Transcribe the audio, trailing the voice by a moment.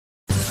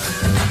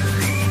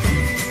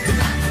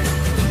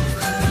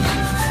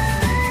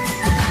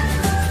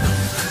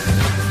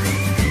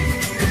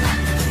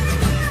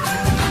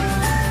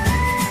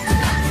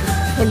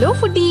Hello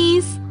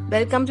foodies!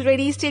 Welcome to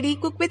Ready Steady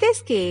Cook with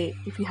SK.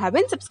 If you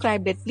haven't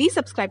subscribed yet, please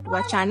subscribe to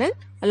our channel.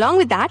 Along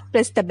with that,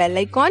 press the bell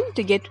icon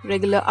to get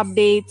regular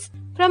updates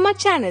from our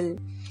channel.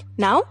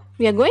 Now,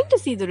 we are going to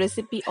see the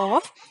recipe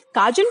of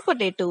Cajun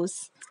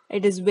potatoes.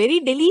 It is very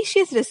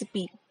delicious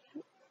recipe.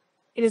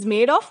 It is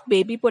made of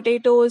baby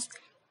potatoes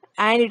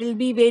and it will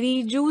be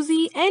very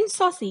juicy and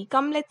saucy.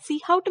 Come, let's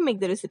see how to make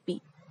the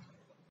recipe.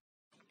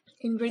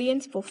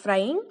 Ingredients for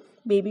frying: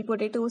 baby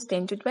potatoes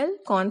 10 to 12,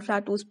 corn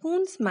flour 2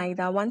 spoons,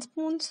 maida 1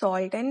 spoon,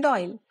 salt and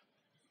oil.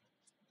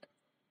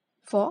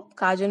 For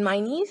Cajun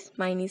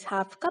mayonnaise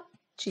half cup,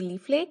 chili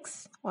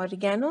flakes,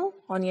 oregano,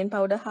 onion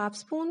powder half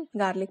spoon,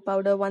 garlic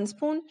powder 1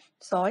 spoon,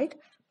 salt,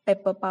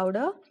 pepper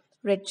powder,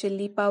 red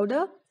chili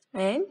powder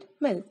and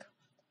milk.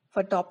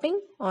 For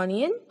topping,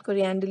 onion,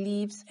 coriander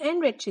leaves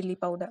and red chili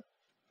powder.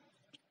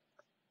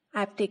 I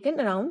have taken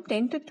around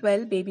 10 to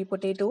 12 baby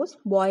potatoes,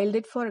 boiled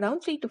it for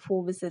around 3 to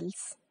 4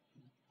 whistles.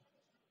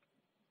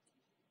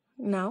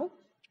 Now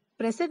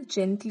press it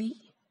gently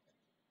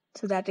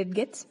so that it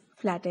gets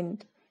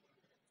flattened.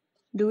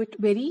 Do it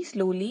very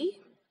slowly.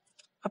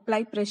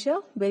 Apply pressure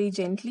very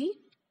gently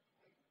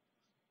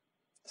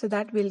so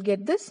that we'll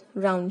get this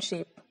round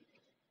shape.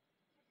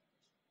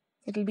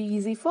 It will be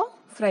easy for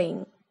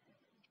frying.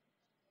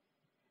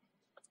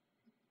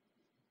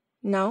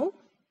 Now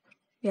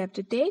we have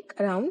to take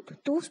around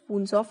 2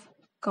 spoons of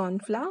corn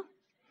flour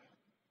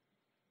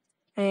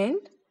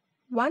and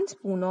 1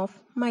 spoon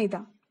of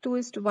maida.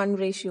 2:1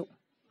 ratio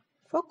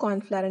for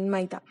corn flour and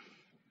maida.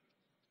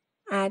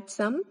 Add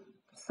some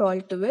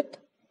salt to it.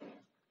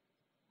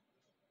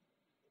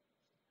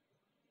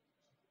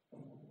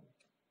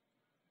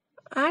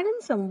 Add in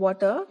some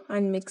water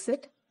and mix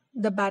it.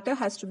 The batter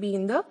has to be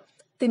in the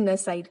thinner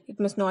side.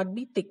 It must not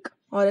be thick,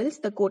 or else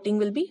the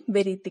coating will be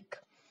very thick.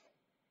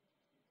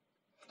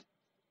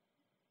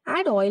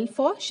 Add oil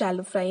for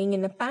shallow frying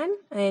in a pan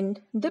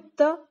and dip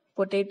the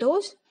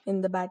potatoes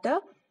in the batter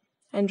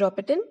and drop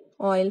it in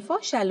oil for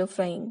shallow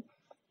frying.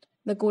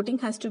 The coating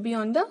has to be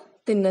on the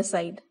thinner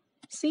side.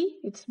 See,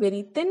 it's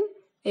very thin.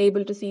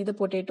 Able to see the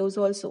potatoes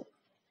also.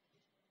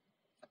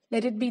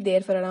 Let it be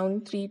there for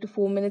around 3 to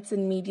 4 minutes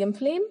in medium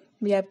flame.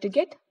 We have to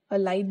get a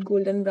light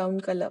golden brown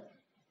color.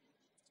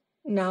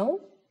 Now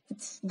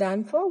it's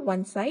done for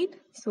one side,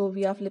 so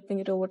we are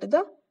flipping it over to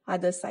the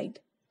other side.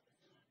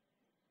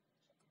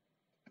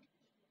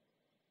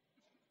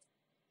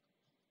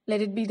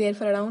 Let it be there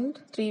for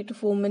around 3 to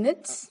 4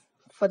 minutes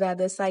for the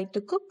other side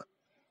to cook.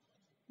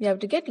 We have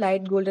to get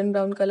light golden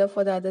brown color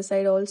for the other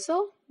side also.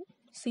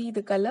 See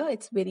the color,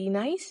 it's very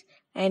nice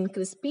and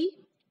crispy.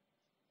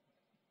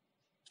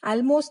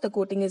 Almost the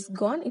coating is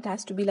gone. It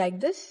has to be like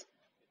this.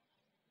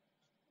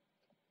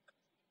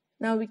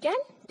 Now we can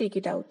take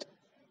it out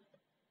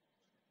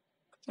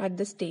at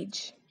this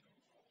stage.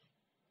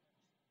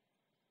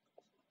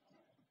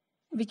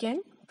 We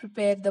can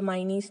prepare the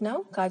mayonnaise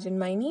now, Cajun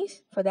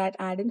mayonnaise. For that,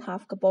 add in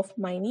half cup of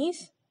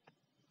mayonnaise.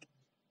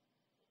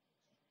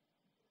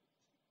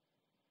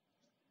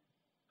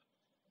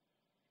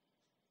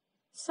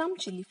 Some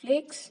chili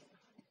flakes,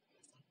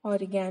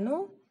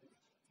 oregano,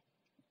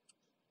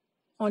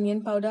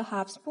 onion powder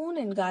half spoon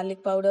and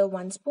garlic powder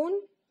 1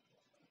 spoon,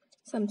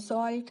 some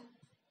salt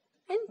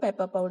and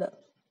pepper powder,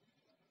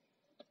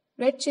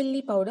 red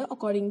chili powder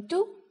according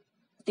to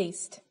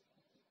taste.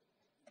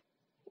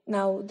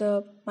 Now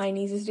the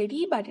mayonnaise is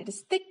ready, but it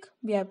is thick.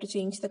 We have to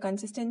change the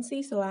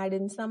consistency, so add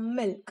in some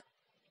milk.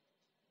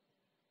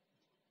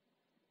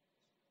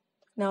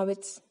 Now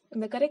it's in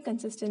the correct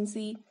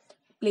consistency.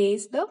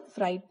 Place the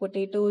fried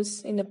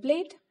potatoes in a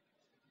plate.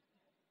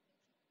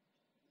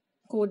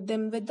 Coat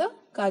them with the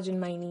Cajun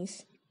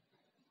mayonnaise.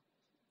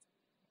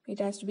 It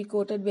has to be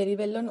coated very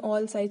well on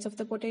all sides of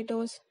the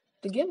potatoes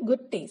to give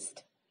good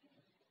taste.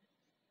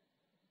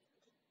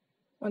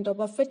 On top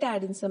of it,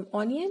 add in some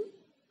onion,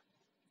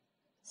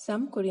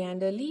 some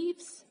coriander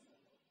leaves,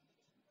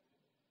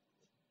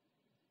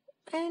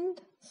 and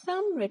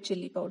some red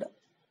chili powder.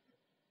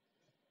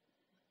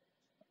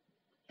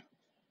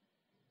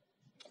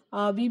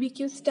 Our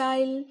BBQ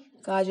style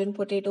Cajun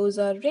potatoes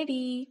are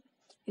ready.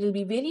 It will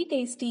be very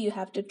tasty. You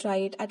have to try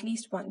it at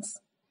least once.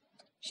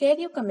 Share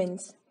your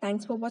comments.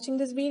 Thanks for watching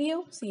this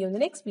video. See you in the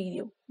next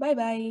video. Bye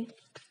bye.